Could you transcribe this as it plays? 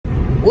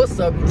What's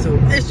up,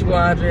 YouTube? It's your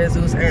Andre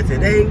Jesus, and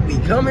today we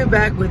coming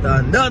back with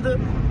another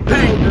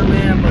banger,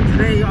 man. But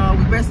today, y'all,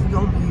 we basically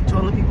gonna be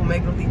trolling people,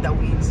 making them think that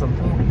we eating some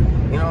poop.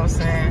 You know what I'm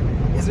saying?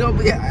 It's gonna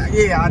be,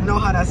 yeah, I know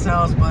how that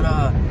sounds, but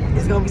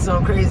it's gonna be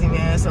something crazy,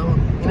 man. So, you know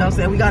what I'm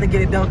saying? We gotta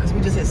get it done because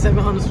we just hit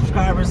 700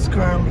 subscribers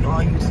currently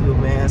on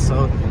YouTube, man.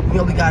 So, you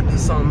know, we gotta do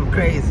something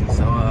crazy.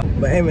 So,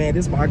 but hey, man,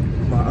 this is my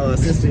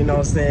sister. You know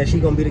what I'm saying?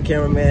 She gonna be the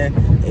cameraman,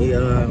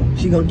 and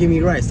she gonna get me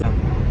right. So, you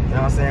know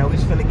what I'm saying? We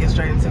just finna get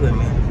straight into it,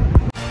 man.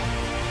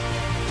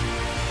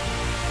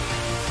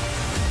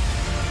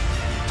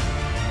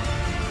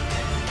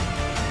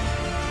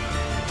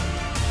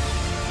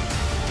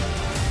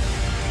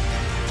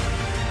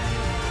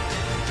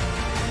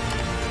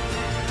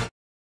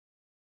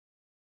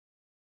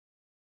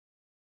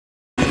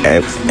 Hey,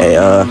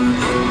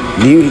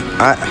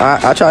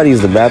 I tried to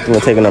use the bathroom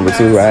and take a number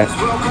 2, right?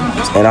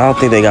 And I don't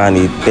think they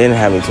didn't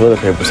have any toilet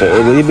paper. So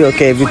would it be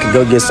okay if you could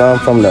go get some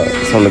from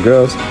the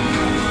girls?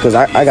 Cause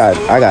I got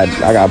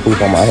poop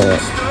on my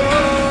hands.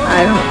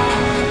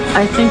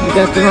 I think you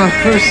got the wrong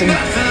person.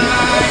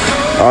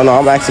 Oh no,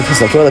 I'm asking for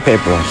some toilet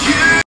paper.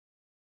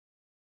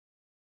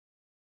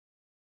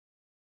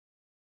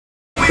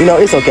 You know,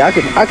 it's okay.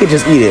 I could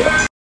just eat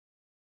it.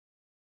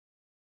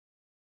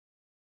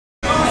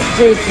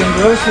 Taking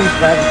groceries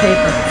by the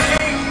paper.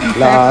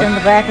 Packed in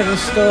the back of the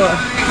store.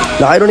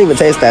 No, I don't even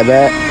taste that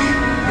bad.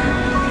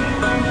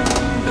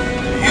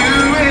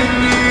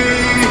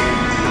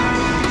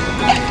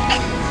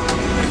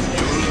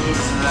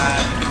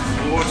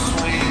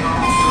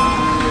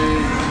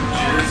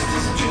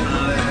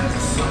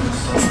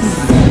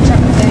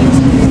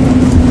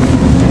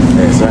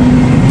 Hey, sir.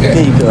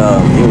 Can you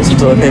give me some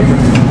toilet paper?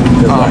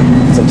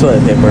 Some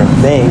toilet paper.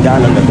 They ain't got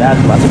none in the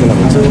bathroom. I took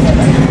number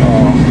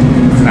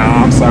 2.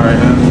 Nah, I'm sorry,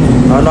 man.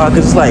 Oh no,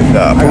 cause it's like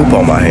poop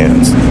on my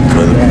hands. I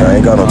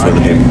ain't got no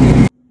toilet paper.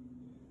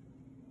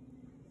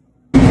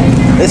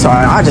 It's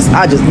alright. I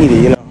just eat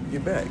it, you know.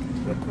 Get back.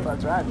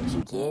 What's wrong with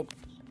you, kid?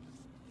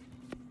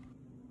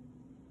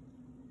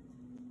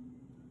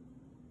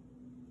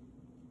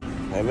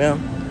 Hey, ma'am,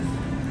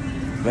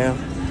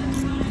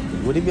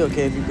 would it be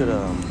okay if you could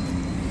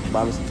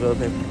buy me some toilet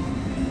paper?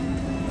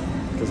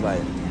 Cause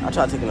like I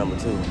tried taking number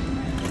 2.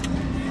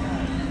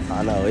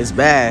 I know it's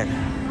bad.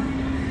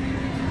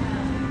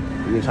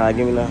 You trying to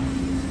give me now?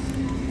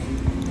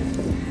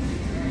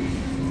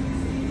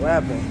 What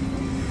happened?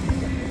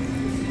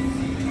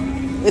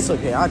 It's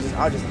okay. I'll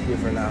just eat it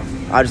for now.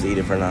 I'll just eat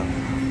it for now.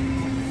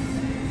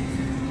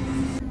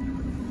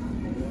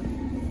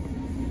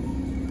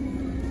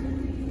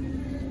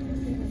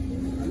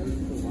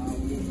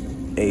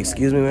 Hey,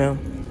 excuse me, ma'am.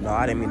 No,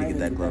 I didn't mean to get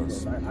that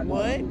close.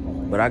 What?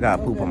 But I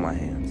got poop on my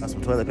hands. Got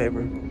some toilet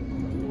paper.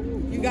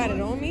 You got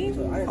it on me?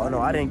 Oh no,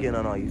 I didn't get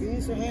none on you. You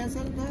need some hand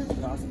sanitizer?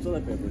 No, some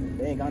toilet paper.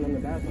 They ain't got none in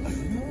the bathroom.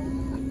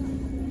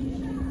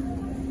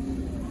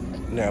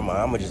 Never mind,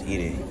 I'ma just eat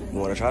it. You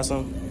wanna try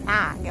some?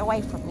 Ah, get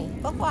away from me.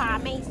 Before I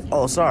make you.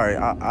 Oh, sorry.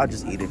 I'll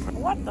just eat it for.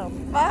 What the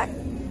fuck?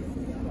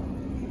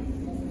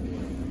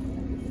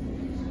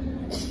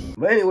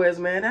 But anyways,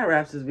 man, that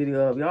wraps this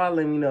video up. Y'all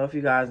let me know if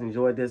you guys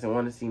enjoyed this and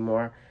want to see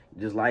more.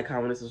 Just like,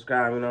 comment, and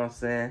subscribe, you know what I'm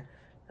saying?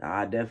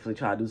 I definitely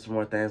try to do some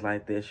more things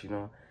like this, you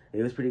know.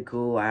 It was pretty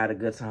cool. I had a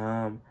good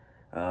time.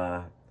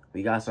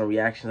 We got some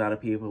reactions out of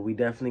people. We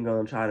definitely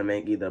gonna try to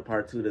make either a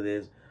part 2 to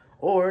this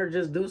or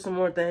just do some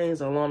more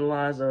things along the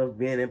lines of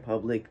being in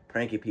public,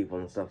 pranking people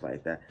and stuff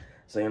like that.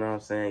 So, you know what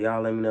I'm saying?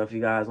 Y'all let me know if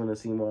you guys want to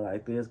see more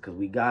like this because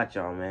we got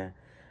y'all, man.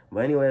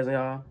 But anyways,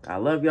 y'all, I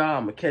love y'all.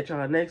 I'm going to catch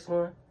y'all next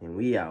one, and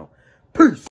we out. Peace.